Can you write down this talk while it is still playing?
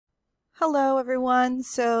Hello everyone.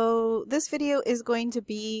 So this video is going to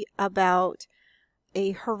be about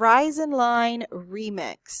a horizon line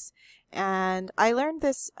remix, and I learned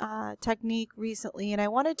this technique recently and I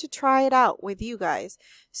wanted to try it out with you guys.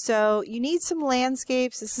 So you need some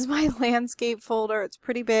landscapes. This is my landscape folder. It's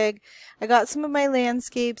pretty big. I got some of my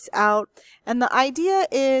landscapes out, and the idea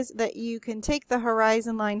is that you can take the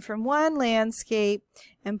horizon line from one landscape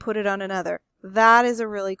and put it on another. That is a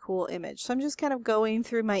really cool image. So I'm just kind of going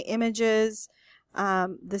through my images.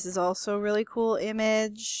 This is also a really cool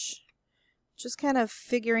image. Just kind of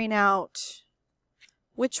figuring out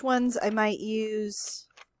which ones I might use,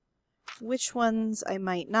 which ones I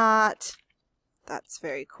might not. That's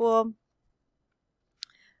very cool.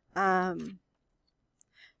 Ooh,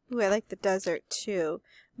 I like the desert too.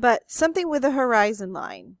 But something with a horizon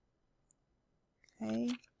line.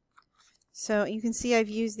 Okay. So you can see I've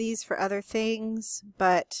used these for other things,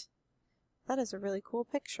 but that is a really cool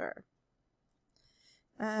picture.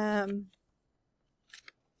 Oh,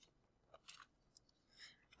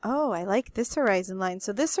 I like this horizon line.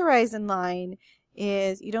 So this horizon line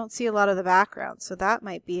is, you don't see a lot of the background, so that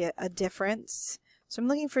might be a difference. So I'm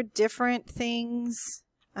looking for different things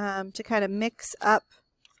to kind of mix up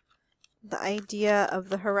the idea of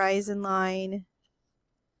the horizon line.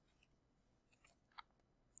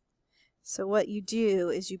 So what you do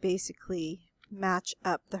is you basically match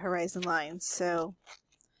up the horizon lines. So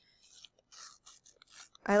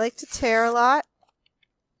I like to tear a lot.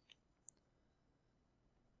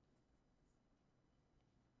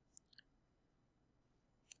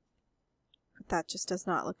 But that just does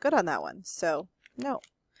not look good on that one. So no.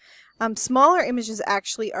 Smaller images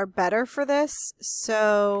actually are better for this.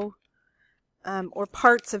 So or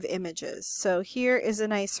parts of images. So here is a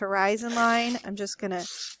nice horizon line. I'm just going to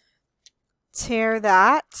tear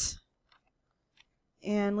that,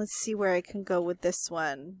 and let's see where I can go with this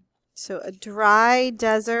one. So a dry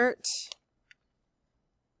desert,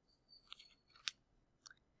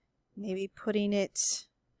 maybe putting it,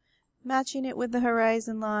 matching it with the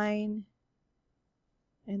horizon line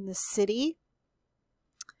in the city.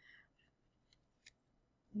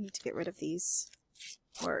 I need to get rid of these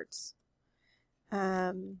words.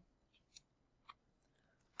 We're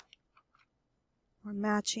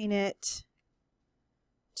matching it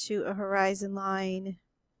to a horizon line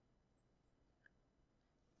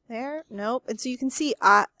there. Nope. And so you can see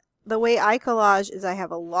the way I collage is I have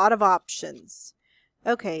a lot of options.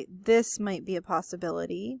 Okay, this might be a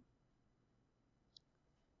possibility.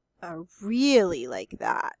 I really like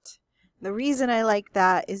that. The reason I like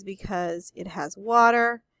that is because it has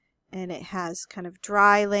water and it has kind of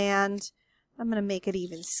dry land. I'm going to make it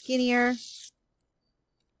even skinnier.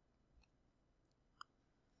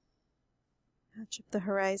 Match up the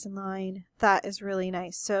horizon line. That is really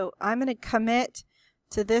nice. So I'm going to commit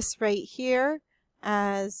to this right here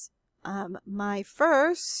as my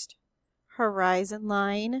first horizon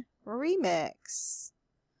line remix.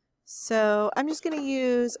 So I'm just going to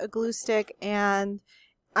use a glue stick, and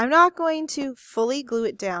I'm not going to fully glue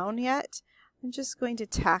it down yet. I'm just going to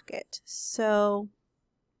tack it. So,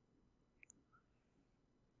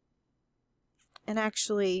 and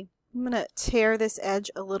actually I'm going to tear this edge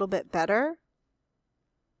a little bit better,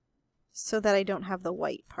 so that I don't have the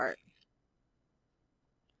white part.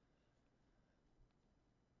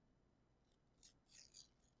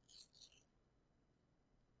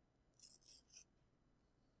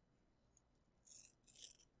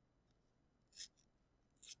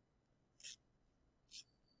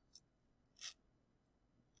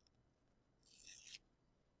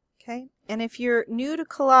 Okay, and if you're new to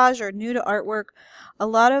collage or new to artwork, a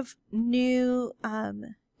lot of new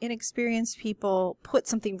inexperienced people put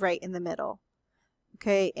something right in the middle.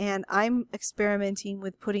 Okay, and I'm experimenting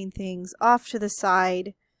with putting things off to the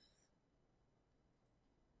side.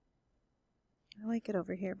 I like it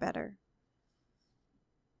over here better.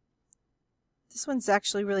 This one's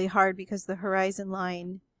actually really hard because the horizon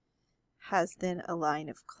line has then a line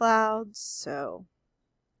of clouds, so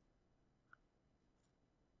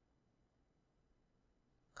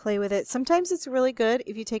play with it. Sometimes it's really good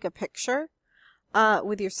if you take a picture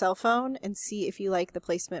with your cell phone and see if you like the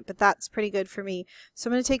placement, but that's pretty good for me. So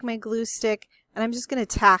I'm going to take my glue stick and I'm just going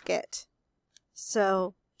to tack it.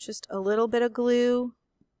 So just a little bit of glue,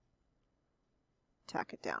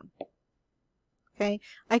 tack it down. Okay,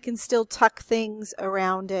 I can still tuck things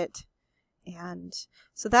around it, and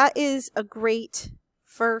so that is a great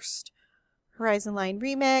first horizon line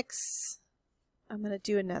remix. I'm going to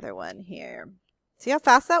do another one here. See how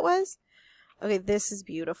fast that was? Okay, this is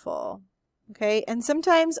beautiful. Okay, and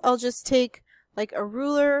sometimes I'll just take like a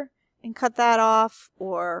ruler and cut that off,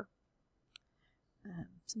 or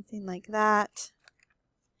Something like that.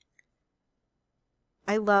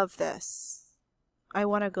 I love this. I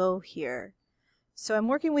want to go here. So I'm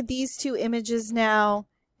working with these two images now,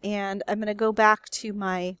 and I'm going to go back to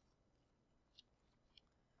my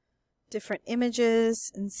different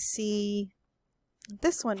images and see.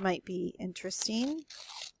 This one might be interesting.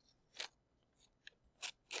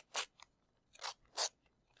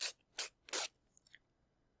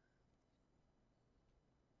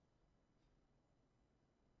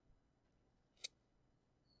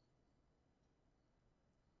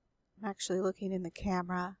 I'm actually looking in the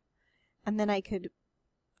camera, and then I could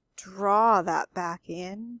draw that back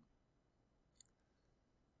in,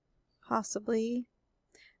 possibly.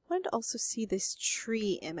 I wanted to also see this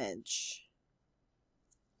tree image.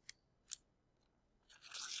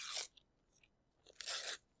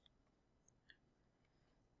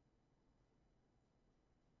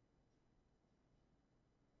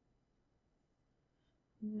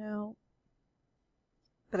 No,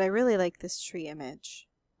 but I really like this tree image.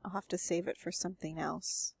 I'll have to save it for something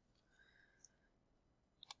else.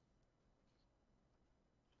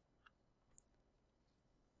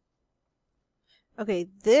 Okay,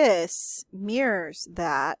 this mirrors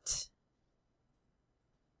that.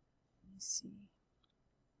 Let me see.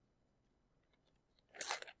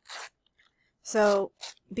 So,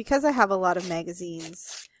 because I have a lot of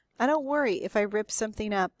magazines, I don't worry if I rip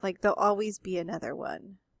something up, like there'll always be another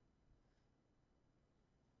one.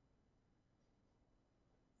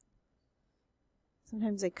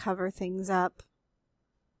 Sometimes I cover things up.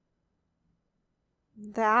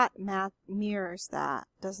 That mirrors that,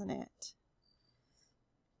 doesn't it?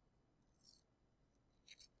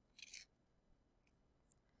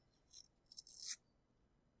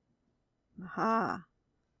 Aha.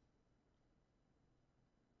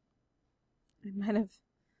 I might have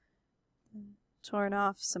torn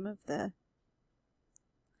off some of the...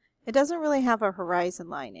 It doesn't really have a horizon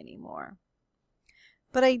line anymore.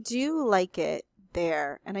 But I do like it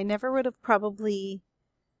there, and I never would have probably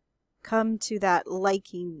come to that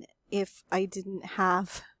liking if I didn't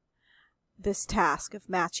have this task of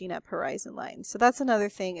matching up horizon lines. So that's another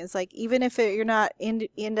thing, is like, even if you're not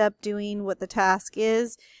end up doing what the task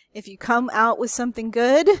is, if you come out with something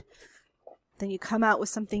good, then you come out with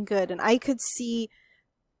something good. And I could see,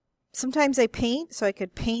 sometimes I paint, so I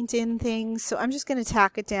could paint in things. So I'm just going to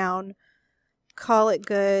tack it down, call it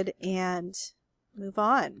good, and move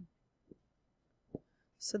on.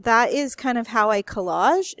 So that is kind of how I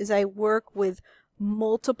collage, is I work with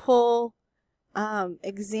multiple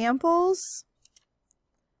examples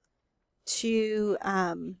to,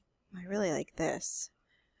 I really like this.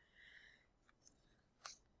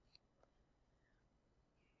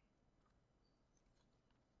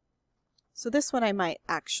 So this one I might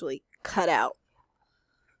actually cut out.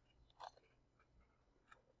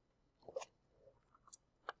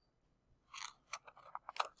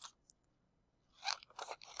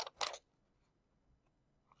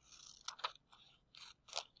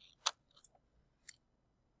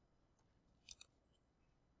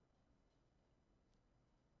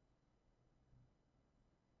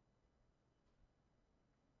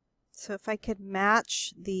 So if I could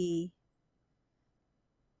match the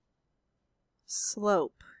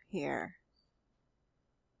slope here.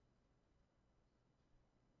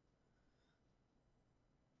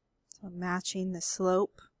 So I'm matching the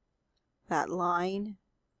slope, that line,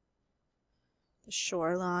 the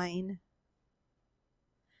shoreline.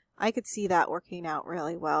 I could see that working out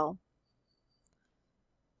really well.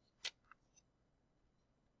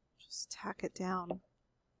 Just tack it down.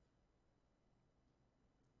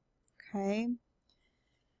 Okay.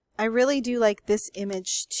 I really do like this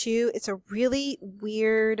image too. It's a really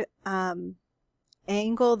weird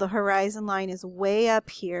angle. The horizon line is way up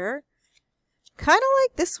here. Kind of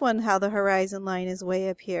like this one, how the horizon line is way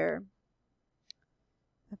up here.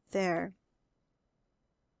 Up there.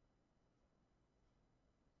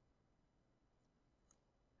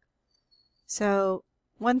 So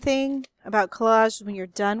one thing about collage is when you're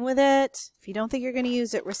done with it, if you don't think you're going to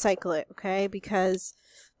use it, recycle it, okay? Because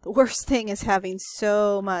the worst thing is having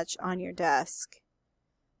so much on your desk.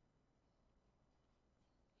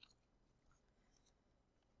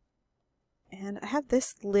 And I have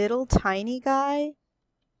this little tiny guy.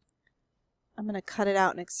 I'm going to cut it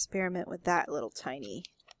out and experiment with that little tiny.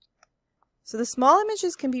 So the small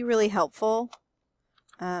images can be really helpful.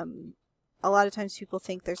 A lot of times people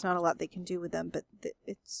think there's not a lot they can do with them, but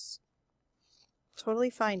it's totally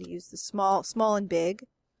fine to use the small. Small and big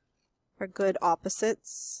are good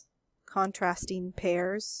opposites, contrasting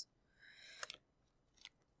pairs.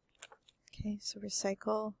 Okay, so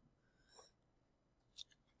recycle.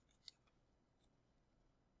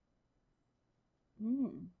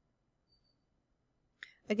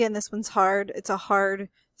 Again, this one's hard. It's a hard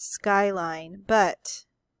skyline, but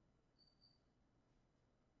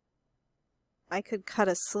I could cut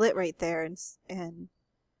a slit right there and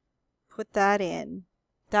put that in.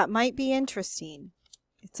 That might be interesting.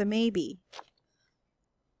 It's a maybe.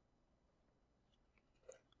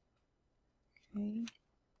 Okay.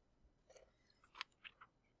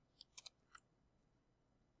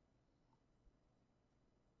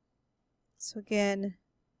 So again,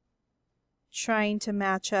 trying to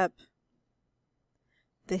match up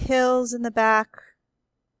the hills in the back.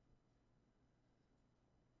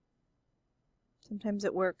 Sometimes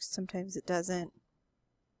it works, sometimes it doesn't.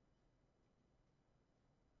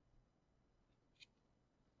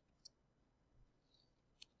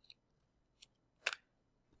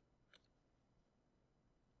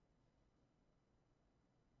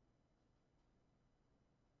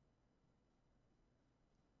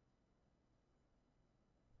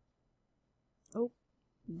 Oh,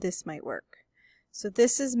 this might work. So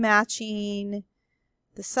this is matching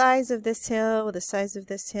the size of this hill with the size of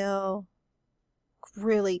this hill.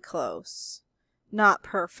 Really close. Not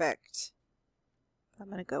perfect. I'm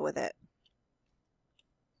going to go with it.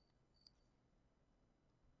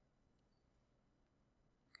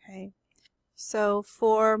 Okay. So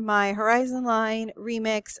for my horizon line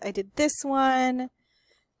remix, I did this one.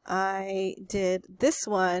 I did this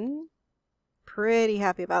one. Pretty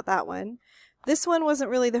happy about that one. This one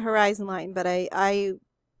wasn't really the horizon line, but I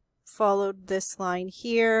followed this line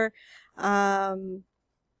here.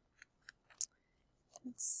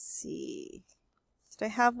 Let's see. Did I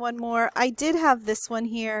have one more? I did have this one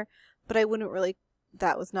here, but I wouldn't really,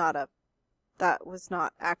 that was not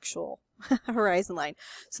actual horizon line.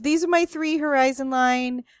 So these are my 3 horizon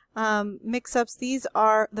line mix-ups. These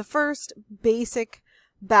are the first basic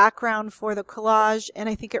background for the collage, and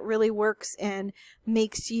I think it really works and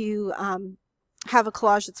makes you have a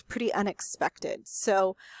collage that's pretty unexpected.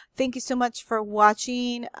 So thank you so much for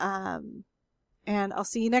watching, and I'll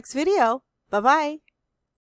see you next video. Bye-bye.